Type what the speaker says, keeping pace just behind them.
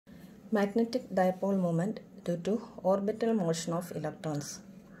Magnetic dipole moment due to orbital motion of electrons.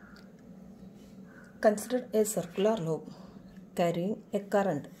 Consider a circular loop carrying a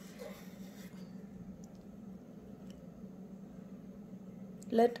current.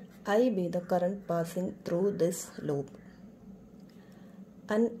 Let I be the current passing through this loop,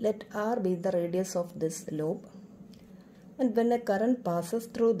 and let R be the radius of this loop. And when a current passes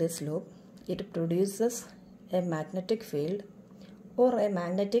through this loop, it produces a magnetic field, or a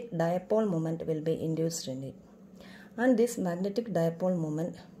magnetic dipole moment will be induced in it. And this magnetic dipole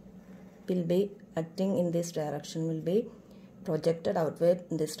moment will be acting in this direction, will be projected outward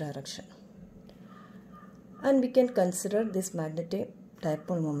in this direction. And we can consider this magnetic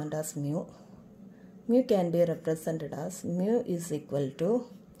dipole moment as mu. Mu can be represented as mu is equal to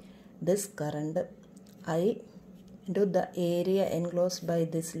this current I into the area enclosed by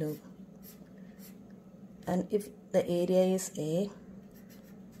this loop. And if the area is A,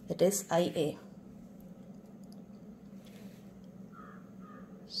 it is IA.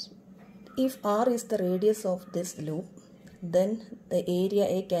 If R is the radius of this loop, then the area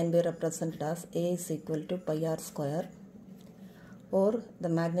A can be represented as A is equal to pi R square, or the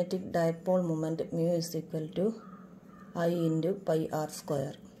magnetic dipole moment mu is equal to I into pi R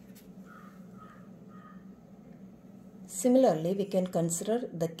square. Similarly, we can consider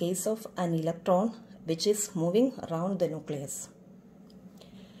the case of an electron which is moving around the nucleus.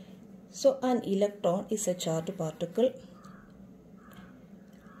 So an electron is a charged particle,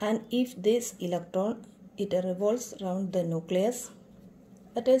 and if this electron it revolves around the nucleus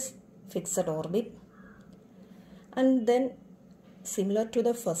at a fixed orbit, and then similar to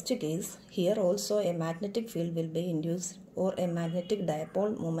the first case, here also a magnetic field will be induced, or a magnetic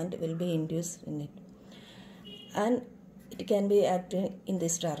dipole moment will be induced in it, and it can be acting in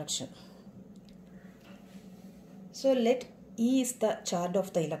this direction. So let E is the charge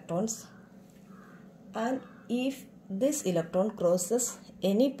of the electrons, and if this electron crosses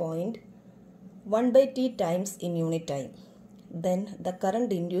any point 1 by t times in unit time, then the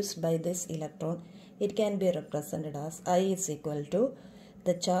current induced by this electron, it can be represented as I is equal to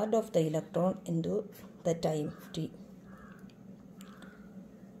the charge of the electron into the time t.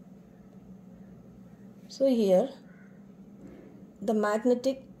 So here the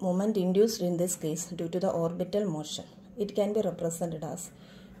magnetic moment induced in this case due to the orbital motion, it can be represented as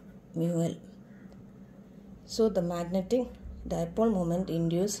mu L. So the magnetic dipole moment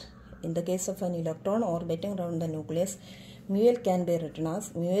induced in the case of an electron orbiting around the nucleus, mu L can be written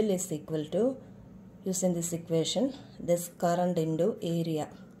as mu L is equal to, using this equation, this current into area,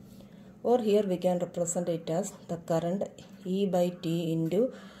 or here we can represent it as the current E by T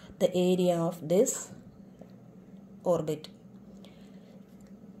into the area of this orbit.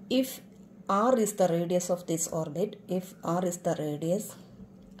 If R is the radius of this orbit, if R is the radius,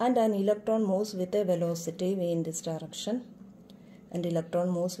 and an electron moves with a velocity v in this direction, and electron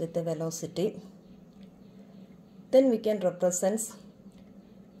moves with a velocity, then we can represent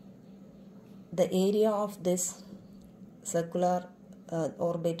the area of this circular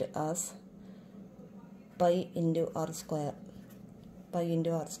orbit as pi into R square, pi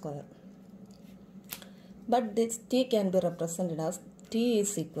into R square. But this T can be represented as T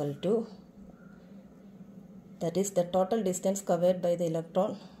is equal to, that is the total distance covered by the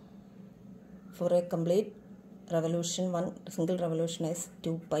electron for a complete revolution. One single revolution is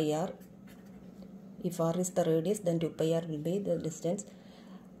 2 pi R. If R is the radius, then 2 pi R will be the distance,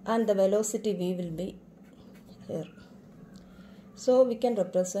 and the velocity v will be here. So we can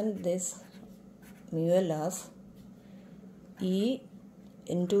represent this mu L as E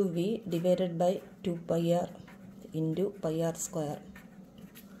into v divided by 2 pi R into pi R square.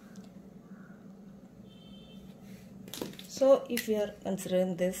 So if we are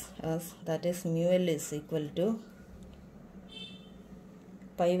considering this as, that is mu L is equal to,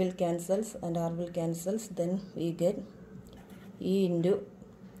 pi will cancels and R will cancels, then we get E into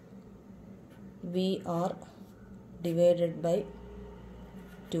VR divided by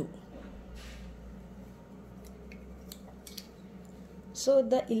 2. So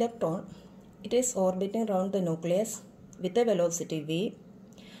the electron, it is orbiting around the nucleus with a velocity v,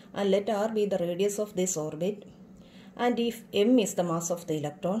 and let R be the radius of this orbit, and if m is the mass of the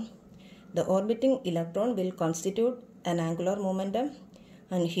electron, the orbiting electron will constitute an angular momentum,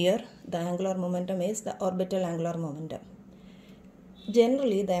 and here the angular momentum is the orbital angular momentum.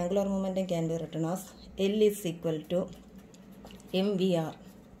 Generally the angular momentum can be written as L is equal to mvr,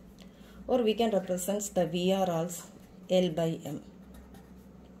 or we can represent the Vr as L by m.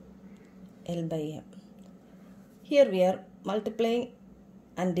 L by m. Here we are multiplying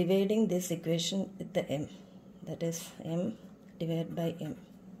and dividing this equation with the m, that is m divided by m.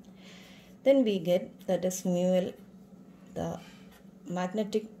 Then we get that is mu L, the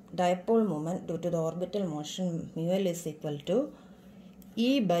magnetic dipole moment due to the orbital motion, mu L is equal to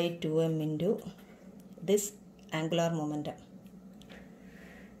E by 2m into this angular momentum.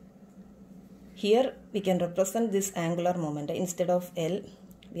 Here we can represent this angular momentum. Instead of L,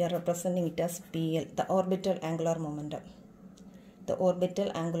 we are representing it as PL, the orbital angular momentum. The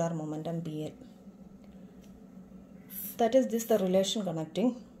orbital angular momentum PL. That is this the relation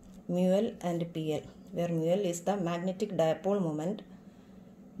connecting mu L and PL, where mu L is the magnetic dipole moment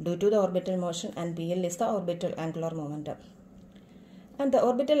due to the orbital motion and PL is the orbital angular momentum. And the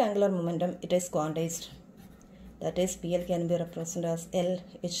orbital angular momentum, it is quantized. That is PL can be represented as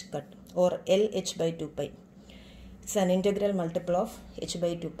LH cut or LH by 2 pi. It's an integral multiple of h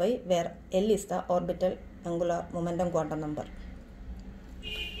by 2 pi, where L is the orbital angular momentum quantum number.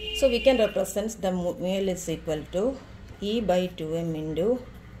 So we can represent the mu L is equal to E by 2m into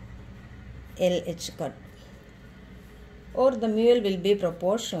LH cut, or the mu L will be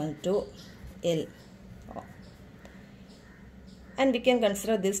proportional to L. And we can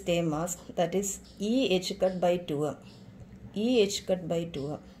consider this term as, that is EH cut by 2m. EH cut by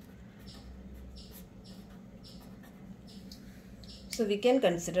 2m. So we can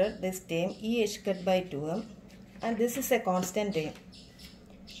consider this term EH cut by 2m, and this is a constant term.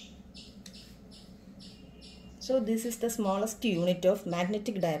 So this is the smallest unit of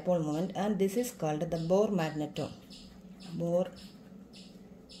magnetic dipole moment, and this is called the Bohr magneton. Bohr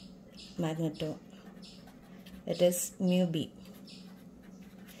magneton. It is mu b.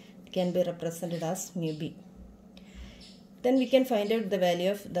 It can be represented as mu b. Then we can find out the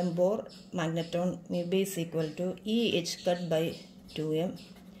value of the Bohr magneton. Mu b is equal to EH cut by 2m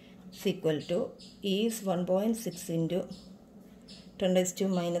is equal to E is 1.6 into 10 raised to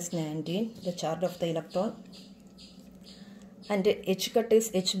minus 19, the charge of the electron, and H cut is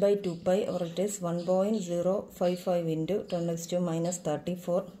h by 2 pi, or it is 1.055 into 10 raised to minus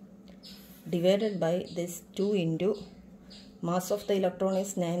 34 divided by this 2 into mass of the electron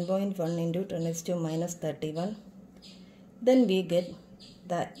is 9.1 into 10 raised to minus 31. Then we get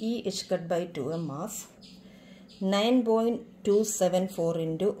the EH cut by 2m mass 9.274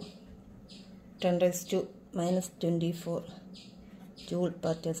 into 10 raised to minus 24 joule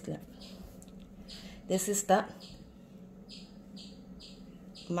per Tesla. This is the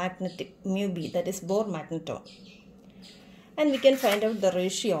magnetic mu b, that is Bohr magneton. And we can find out the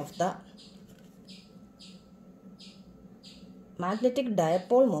ratio of the magnetic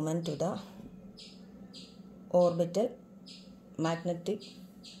dipole moment to the orbital magnetic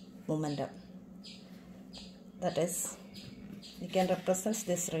momentum. That is, we can represent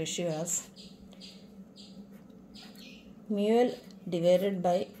this ratio as mu L divided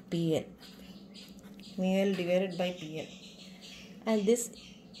by PL. Mu L divided by PL. And this,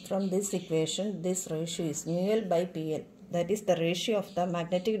 from this equation, this ratio is mu L by PL. That is the ratio of the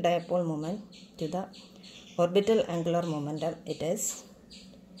magnetic dipole moment to the orbital angular momentum. It is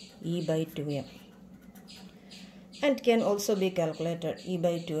E by 2m. And can also be calculated. E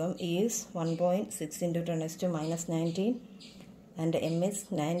by 2m is 1.6 into 10 raised to minus 19, and m is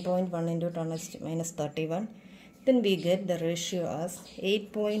 9.1 into 10 raised to minus 31. Then we get the ratio as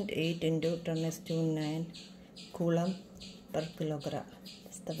 8.8 into 10 raised to 9 coulomb per kilogram.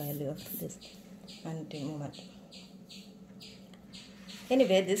 That's the value of this magnetic moment.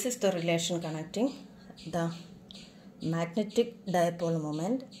 Anyway, this is the relation connecting the magnetic dipole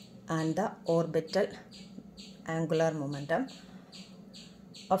moment and the orbital angular momentum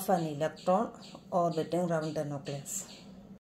of an electron orbiting around the nucleus.